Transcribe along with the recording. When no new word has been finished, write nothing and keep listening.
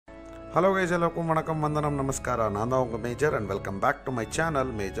Hello guys, எல்லாருக்கும் வணக்கம், வந்தனம், நமஸ்காரம். நான் தான் உங்கள் major and welcome back to my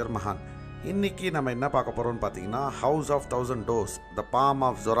channel major மகான். இன்றைக்கி நம்ம என்ன பார்க்க போகிறோம்னு பார்த்தீங்கன்னா house of 1000 doors the bomb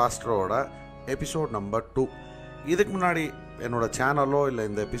of ஜொராஸ்டரோட episode number 2. இதுக்கு முன்னாடி என்னோடய சேனலோ இல்லை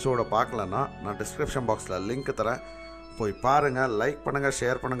இந்த எபிசோடை பார்க்கலன்னா நான் டிஸ்கிரிப்ஷன் பாக்ஸில் லிங்க் தரேன், போய் பாருங்கள், லைக் பண்ணுங்கள்,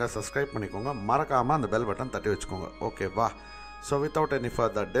 ஷேர் பண்ணுங்கள், சப்ஸ்கிரைப் பண்ணிக்கோங்க, மறக்காமல் அந்த பெல் பட்டன் தட்டி வச்சுக்கோங்க. ஓகேவா? So without any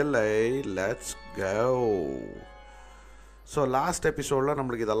further delay let's go. So last எபிசோடில்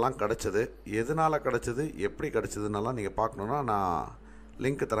நம்மளுக்கு இதெல்லாம் கிடச்சிது. எதனால் கிடச்சிது, எப்படி கிடச்சிதுன்னெல்லாம் நீங்கள் பார்க்கணுன்னா நான்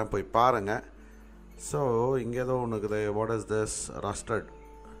லிங்க் தரேன், போய் பாருங்கள். ஸோ இங்கே ஏதோ ஒன்று இருக்குது. What is this? ரஸ்டட்.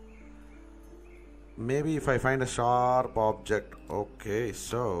 Maybe if I find a sharp object. Okay,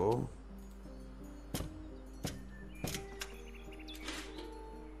 so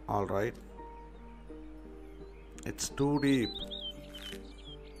all right, it's two deep.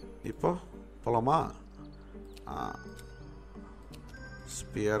 இப்போ போலாமா?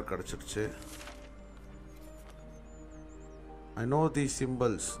 ஸ்பியர் கிடச்சிருச்சு. I know these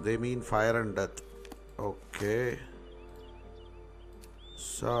symbols, they mean fire and death. Okay,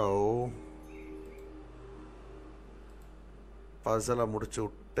 so puzzle முடிச்சு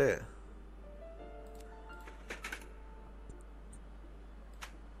விட்டு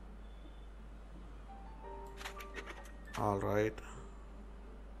all right,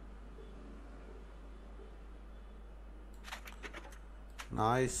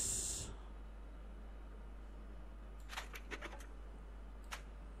 nice.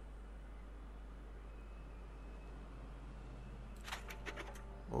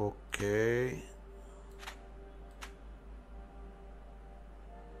 Okay,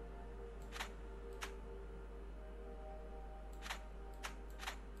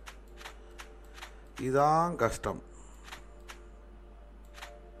 இதான் கஷ்டம்.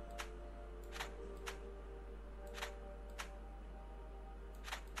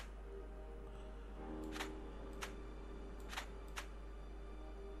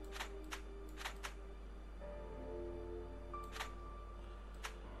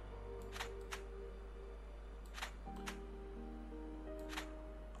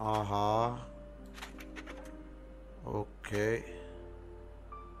 ஆஹா, okay.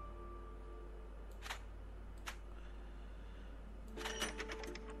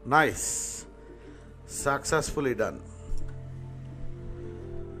 Nice, successfully ton.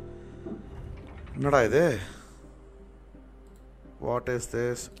 என்னடா இது? What is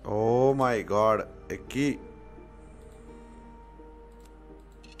this? Oh my God, a key.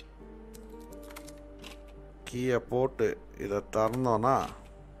 கீயை போட்டு இதை திறந்தோன்னா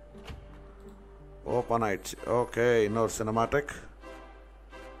ஓப்பன் ஆயிடுச்சு. ஓகே, இன்னொரு சினிமாட்டிக்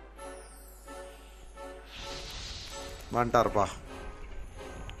வந்துட்டாருப்பா.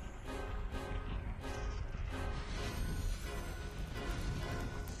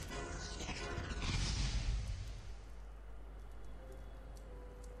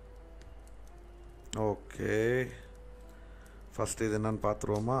 ஓகே, ஃபஸ்ட் இது என்னன்னு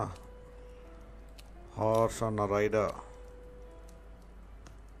பார்த்துருவோமா? Hours on a rider.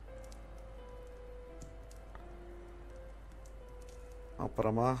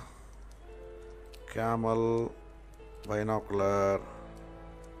 அப்புறமா camel, binocular,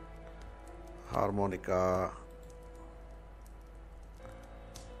 harmonica,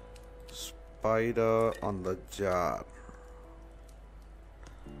 spider on the jar,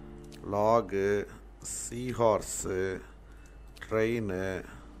 log, sea horse, train,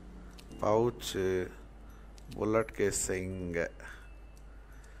 pouch, bullet casing,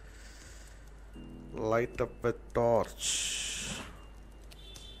 light up a torch,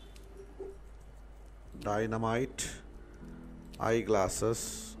 dynamite, eyeglasses,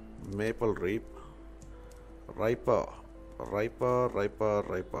 maple leaf, riper.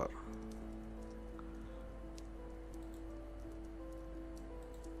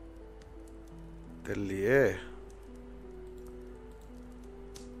 தெரியலையே.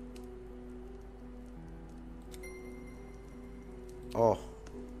 Oh,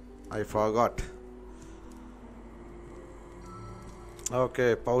 I forgot. Okay,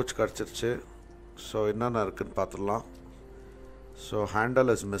 pouch கிடச்சிருச்சு. So என்னென்ன இருக்குதுன்னு பார்த்துடலாம். So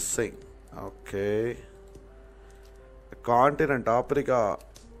handle is missing. Okay, continent Africa.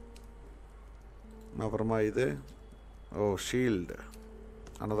 அப்புறமா இது shield.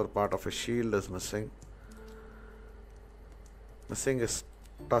 another part of a shield is missing is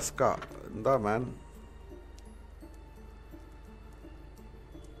Tuska. இந்த man.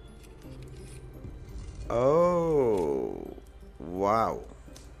 Oh wow,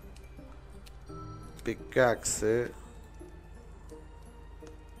 pickaxe.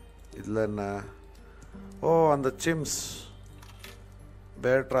 இதில் என்ன? ஓ, அந்த சிம்ஸ்.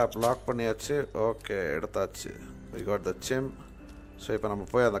 பேர் ட்ராப் லாக் பண்ணியாச்சு. ஓகே, எடுத்தாச்சு. We got the sim. So இப்போ நம்ம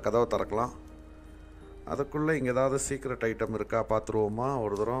போய் அந்த கதவை திறக்கலாம். அதுக்குள்ளே இங்கே ஏதாவது சீக்ரெட் ஐட்டம் இருக்கா பார்த்துருவோமா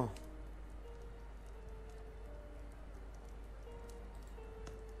ஒரு தரம்.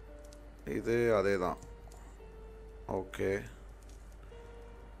 இது அதே தான். ஓகே,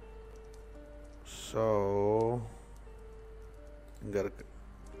 ஸோ இங்கே இருக்கு.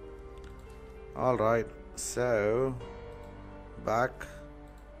 All right, so back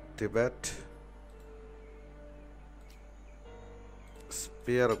Tibet.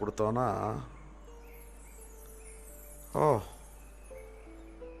 ஸ்பியரை கொடுத்தோன்னா ஓ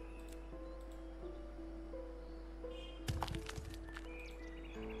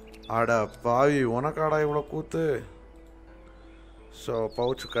அட பாவி, உனக்காடா இவ்வளோ கூத்து. ஸோ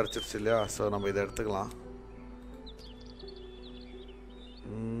பவுச்சு கிடச்சிருச்சு இல்லையா? ஸோ நம்ம இதை எடுத்துக்கலாம்.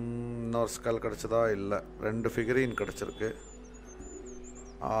 இன்னொரு ஸ்கல் கிடச்சதா? இல்லை, 2 ஃபிகரின் கிடச்சிருக்கு.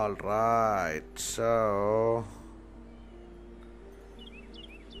 ஆல் ரைட், ஸோ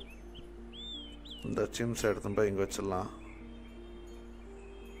இந்த சிம்ஸ் எடுத்து போய் இங்கே வச்சிடலாம்.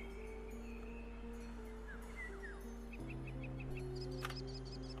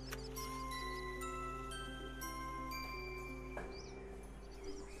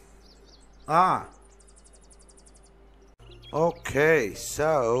 ஓகே,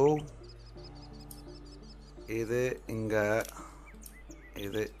 ஸோ இது இங்கே,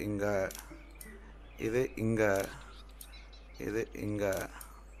 இது இங்கே, இது இங்கே, இது இங்கே,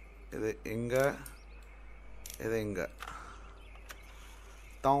 இது இங்கே, இது இங்கே.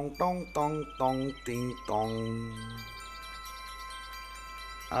 டோங் டோங் டோங் டோங் டிங் டோங்.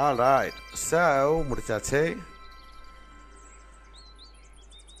 ஆல்ரைட், ஸோ முடிச்சாச்சு.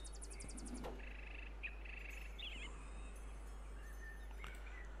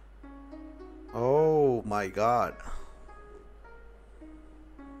 ஓ மை காட்,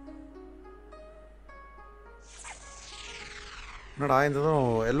 என்னடா இந்ததும்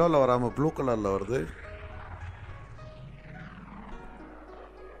எல்லோவில் வராமல் ப்ளூ கலரில் வருது?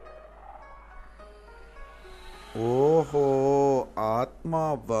 ஓஹோ,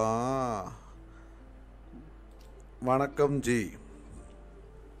 ஆத்மாவா? வணக்கம் G.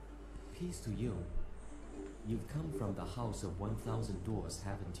 Peace to you. You've come from the house of 1,000 doors,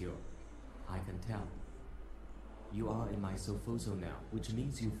 haven't you? I can tell. You are in my sofoso now, which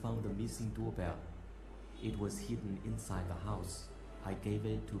means you found the missing doorbell. It was hidden inside the house. I gave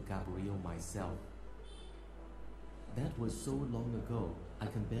it to Gabriel myself. That was so long ago, I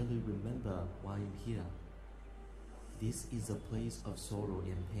can barely remember why I'm here. This is a place of sorrow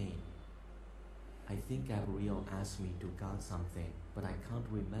and pain. I think Gabriel asked me to guard something, but I can't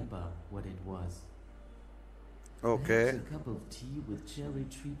remember what it was. Okay. Perhaps a cup of tea with cherry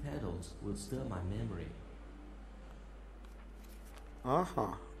tree petals will stir my memory.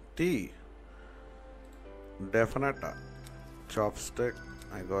 Tea. Definite. Chopstick.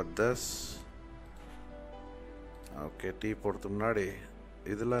 I got this. Okay, tea போடுறதுக்கு முன்னாடி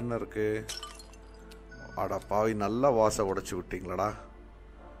இதில் என்ன இருக்கு? அடா பாவி, நல்லா வாசை உடைச்சி விட்டீங்களடா.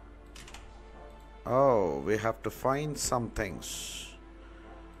 Oh, we have to find some things.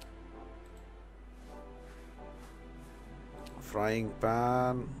 Frying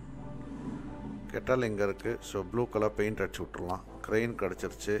pan. Kettle இங்கே இருக்குது. ஸோ ப்ளூ கலர் பெயிண்ட் அடிச்சு விட்டுருலாம். க்ரெயின்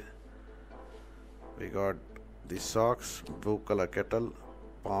கிடச்சிருச்சு. we got the socks, blue color kettle,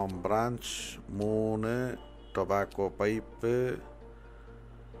 palm branch, 3 tobacco pipe,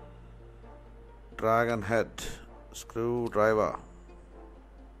 dragon head, screwdriver,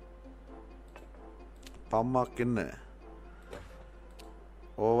 pumpkin,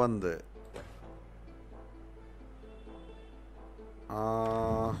 oven,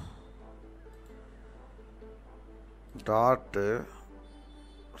 dart,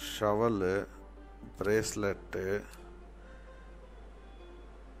 shovel, bracelet.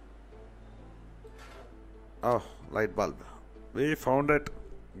 Oh, light bulb. We found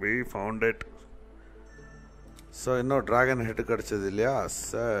it. So இன்னும் dragon head கிடச்சது இல்லையா?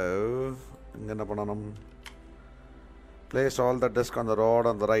 So இங்கே என்ன பண்ணணும்? Place all the disc on the rod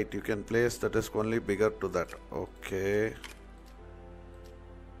on the right. You can place the disc only bigger to that. Okay.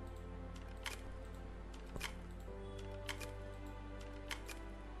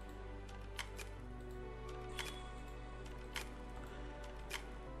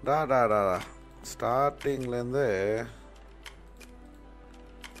 டா ஸ்டார்டிங்லேருந்து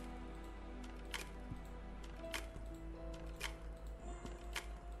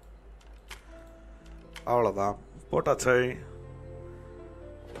அவ்வளோதான், போட்டாச்சு.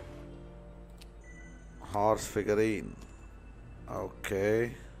 ஹார்ஸ் ஃபிகரின். Okay,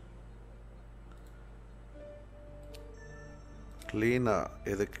 Cleaner.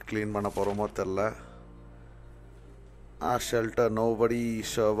 எதுக்கு க்ளீன் பண்ண போகிறோமோ தெரில. Our shelter, nobody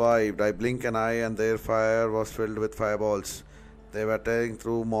survived. I blinked an eye and their fire was filled with fireballs. They were tearing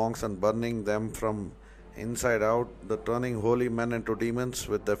through monks and burning them from inside out, the turning holy men into demons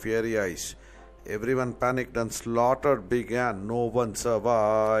with their fiery eyes. Everyone panicked and slaughter began. No one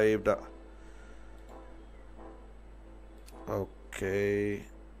survived. Okay.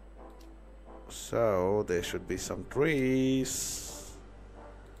 So, there should be some trees.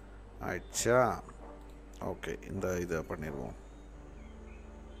 Aicha. Okay, இந்த இதை பண்ணிடுவோம்.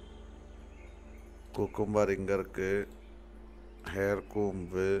 Cucumber இங்கே இருக்குது, hair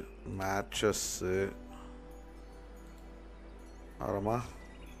கூம்பு, matches, அப்புறமா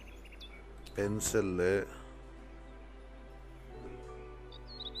pencil,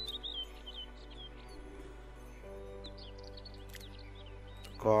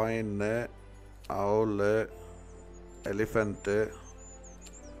 coin, அவுலு, elephant,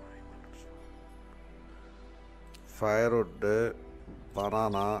 firewood,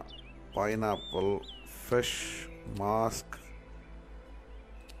 banana, pineapple, fish, mask,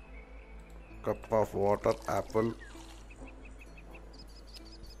 cup of water, apple.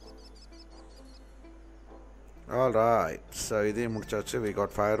 Alright, so idhi mudichachu. We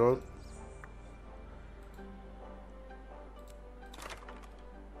got firewood.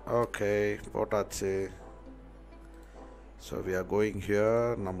 Okay, potachu. So we are going here.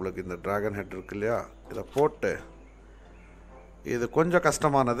 நம்மளுக்கு இந்த dragon head இருக்கு இல்லையா, இதை போட்டு இது கொஞ்சம்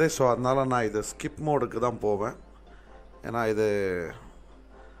கஷ்டமானது. ஸோ அதனால் நான் இது ஸ்கிப் மோடுக்கு தான் போவேன். ஏன்னா இது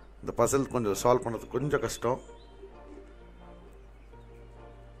இந்த பசில் கொஞ்சம் சால்வ் பண்ணுறது கொஞ்சம் கஷ்டம்.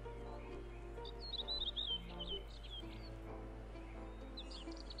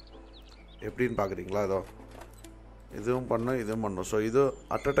 எப்படின்னு பார்க்குறீங்களா? இதோ இதுவும் பண்ணும், இதுவும் பண்ணும். ஸோ இது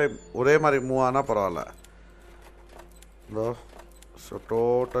அட் அ டைம் ஒரே மாதிரி மூவ் ஆனால் பரவாயில்ல. இதோ so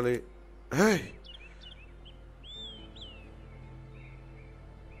totally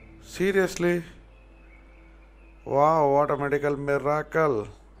seriously, wow, what a medical miracle.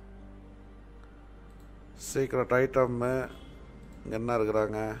 Secret item என்ன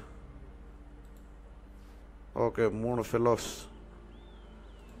இருக்குறாங்க? Okay, 3 fellows.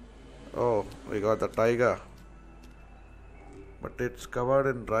 Oh, we got the tiger, but it's covered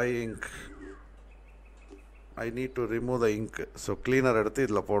in dry ink. I need to remove the ink, so cleaner எடுத்து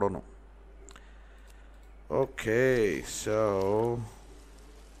இதில் போடணும். Okay, so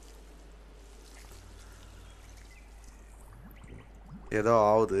ஏதோ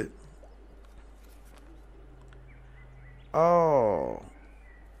ஆகுது. ஓ,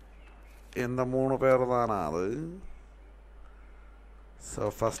 இந்த 3 பேர் தானா அது? ஸோ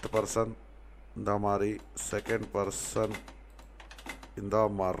ஃபஸ்ட் பர்சன் இந்த மாதிரி, செகண்ட் பர்சன் இந்த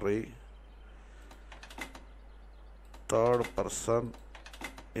மாதிரி, தேர்ட் பர்சன்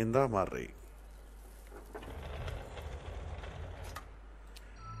இந்த மாதிரி.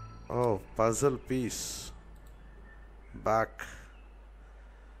 ஓ, Basil piece back.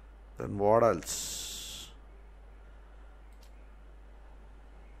 Then what else?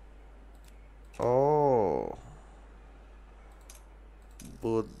 Oh,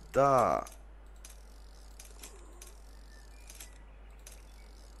 Buddha.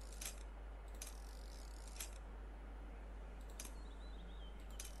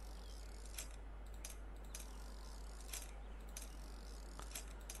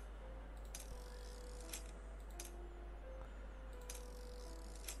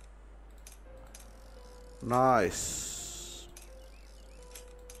 Nice.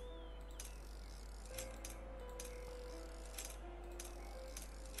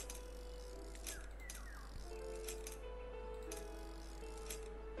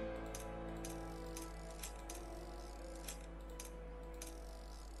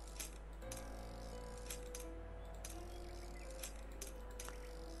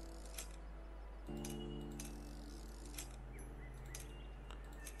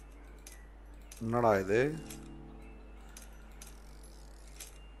 என்னடா இது?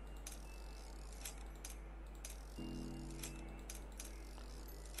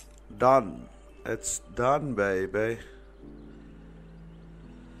 Done. It's done, baby.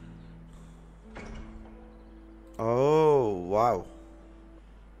 Oh, wow.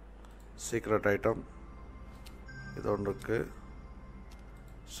 Secret item. இது ஒன்று இருக்கு.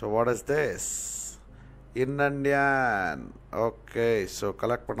 So what is this? Indian. Okay, so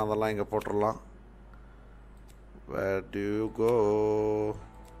collect பண்ணதெல்லாம் இங்கே போட்டுடலாம். Where do you go?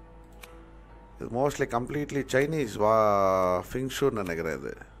 இது மோஸ்ட்லி கம்ப்ளீட்லி சைனீஸ் ஃபிங்ஷூன்னு நினைக்கிறேன்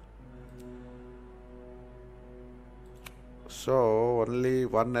இது. So only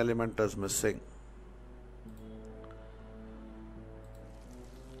one element is missing.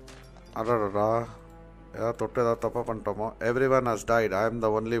 அடடா, ஏதாவது தொட்டு ஏதாவது தப்பாக பண்ணிட்டோமோ? Every one has tight. I am the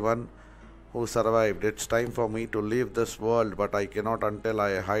only one who survived. It's time for me to leave this world, but I cannot until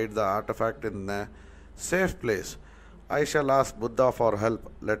I hide the artifact in a safe place. I shall ask Buddha for help.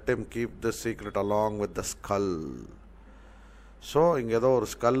 Let him keep this secret along with the skull. So இங்கே ஏதோ ஒரு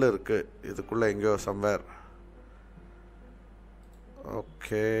skull இருக்குது இதுக்குள்ளே எங்கேயோ somewhere.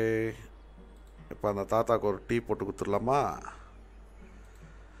 Okay, இப்போ அந்த தாத்தாக்கு ஒரு டீ போட்டு கொடுத்துடலாமா?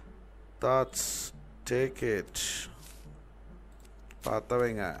 Thoughts take it.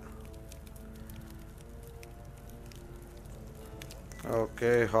 பார்த்தவைங்க.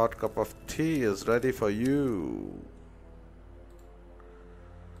 Okay, hot cup of tea is ready for you.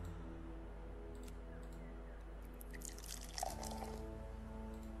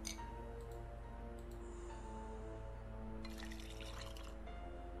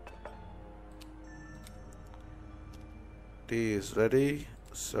 Tea is ready.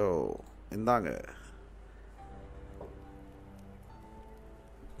 So, இந்தாங்க.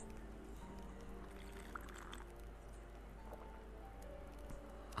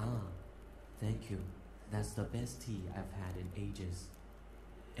 Thank you. That's the best tea I've had in ages.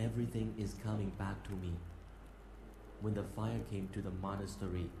 Everything is coming back to me. When the fire came to the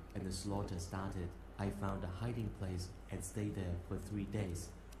monastery and the slaughter started, I found a hiding place and stayed there for 3 days.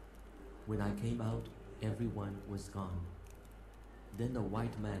 When I came out, everyone was gone. Then a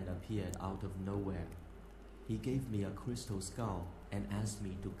white man appeared out of nowhere. He gave me a crystal skull and asked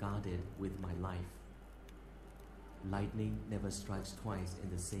me to guard it with my life. Lightning never strikes twice in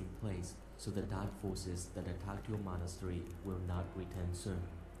the same place, so the dark forces that attacked your monastery will not return soon.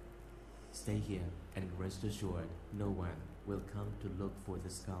 Stay here and rest assured no one will come to look for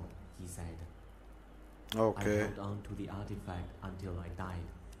the skull, he said. Okay. I held on to the artifact until I died,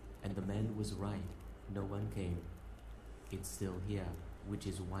 and the man was right. No one came. It's still here, which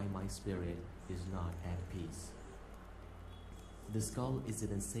is why my spirit is not at peace. The skull is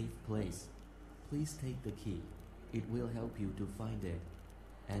in a safe place. Please take the key. It will help you to find it.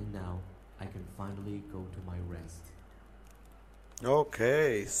 And now I can finally go to my rest. Okay,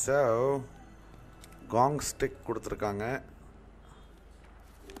 so gong stick கொடுத்துருக்காங்க.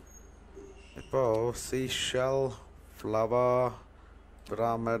 இப்போ seashell, flower,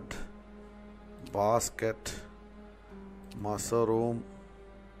 pyramid, basket, mushroom,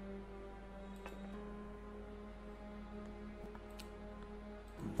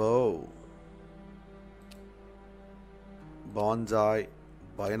 bow, bonsai,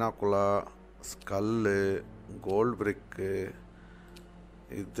 binocular, skull, gold பிரிக்கு,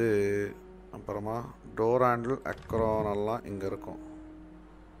 இது அப்புறமா door handle, அக்ரானெல்லாம் இங்கே இருக்கும்.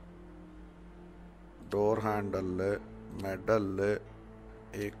 Door ஹேண்டல்லு, medal,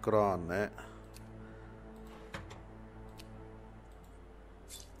 ஏக்ரானு,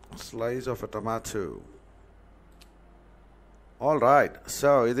 slice of a tomato. All right,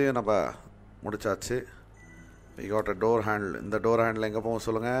 so இதையும் நம்ம முடிச்சாச்சு. we got a door handle. இந்த டோர் ஹேண்டில் எங்கே போவோம்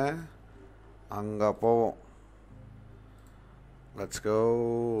சொல்லுங்கள்? அங்கே போவோம். Let's go.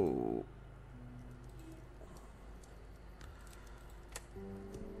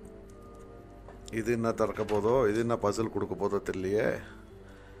 இது என்ன திறக்க போதோ, இது என்ன பசில் கொடுக்க போதோ தெரியலையே.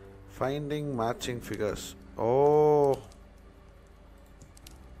 Finding matching figures. ஓ,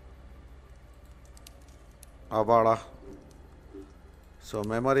 அப்பாடா. So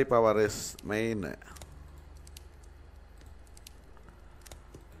memory power is main.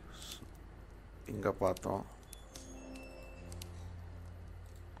 இங்கே பார்த்தோம்.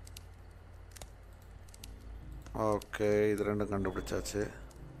 ஓகே, இது ரெண்டும் கண்டுபிடிச்சாச்சு.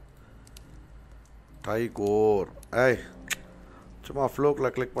 டைகோர். ஏய், சும்மா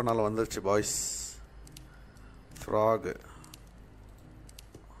ஃப்ளோக்கில் கிளிக் பண்ணாலும் வந்துருச்சு பாய்ஸ். ஃப்ராகு.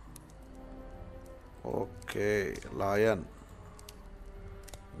 Okay, line.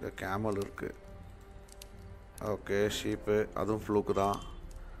 இங்கே கேமல் இருக்குது. ஓகே, ஷீப்பு, அதுவும் ஃப்ளூக்கு தான்.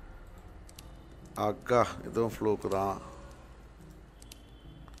 அக்கா, இதுவும் ஃப்ளூக்கு தான்.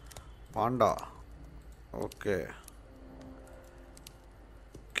 Panda. Okay,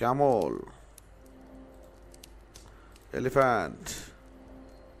 கேமோல், elephant,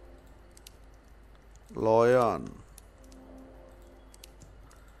 lion,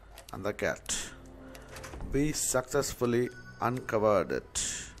 and the cat. We successfully uncovered it.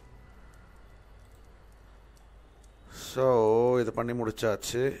 So இது பண்ணி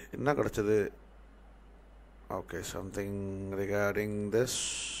முடிச்சாச்சு. என்ன கிடச்சது? Okay, something regarding this.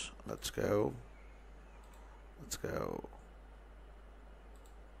 Let's go.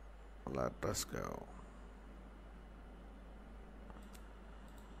 Let us go.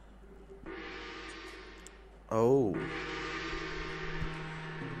 Oh.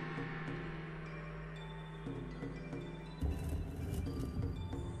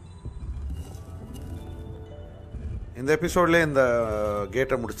 இந்த எபிசோட்லேயே இந்த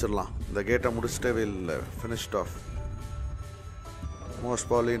கேட்டை முடிச்சிடலாம். இந்த கேட்டை முடிச்சுட்டு will finished of. Most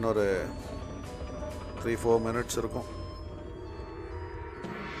probably இன்னொரு 3-4 minutes இருக்கும்.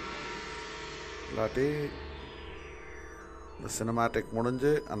 இல்லாட்டி இந்த சினிமேட்டிக்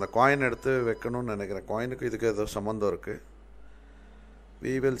முடிஞ்சு அந்த காயின் எடுத்து வைக்கணும்னு நினைக்கிறேன். காயினுக்கு இதுக்கு ஏதோ சம்மந்தம் இருக்குது.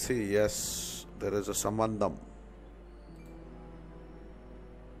 we will see. yes, there is a சம்பந்தம்.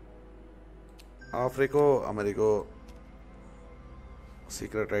 ஆஃப்ரிக்கோ அமெரிக்கோ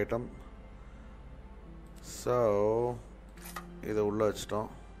சீக்ரெட் ஐட்டம். ஸோ இதை உள்ளே வச்சிட்டோம்.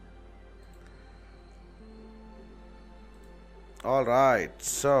 All right.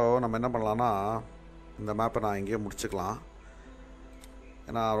 ஸோ நம்ம என்ன பண்ணலான்னா இந்த மேப்பை நான் இங்கேயே முடிச்சுக்கலாம்.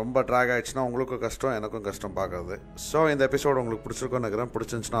 ஏன்னா ரொம்ப ட்ராக் ஆகிடுச்சுன்னா உங்களுக்கும் கஷ்டம், எனக்கும் கஷ்டம் பார்க்குறது. ஸோ இந்த எபிசோடு உங்களுக்கு பிடிச்சிருக்கோன்னு நினைக்கிறேன்.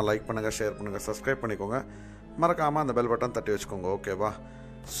 பிடிச்சிருந்துச்சுன்னா லைக் பண்ணுங்கள், ஷேர் பண்ணுங்கள், சப்ஸ்கிரைப் பண்ணிக்கோங்க. மறக்காமல் அந்த பெல் பட்டன் தட்டி வச்சுக்கோங்க. ஓகேவா?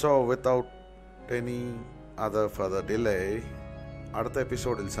 So without any other further delay அடுத்த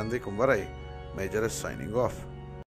எபிசோடில் சந்திக்கும் வரை மேஜர் இஸ் சைனிங் ஆஃப்.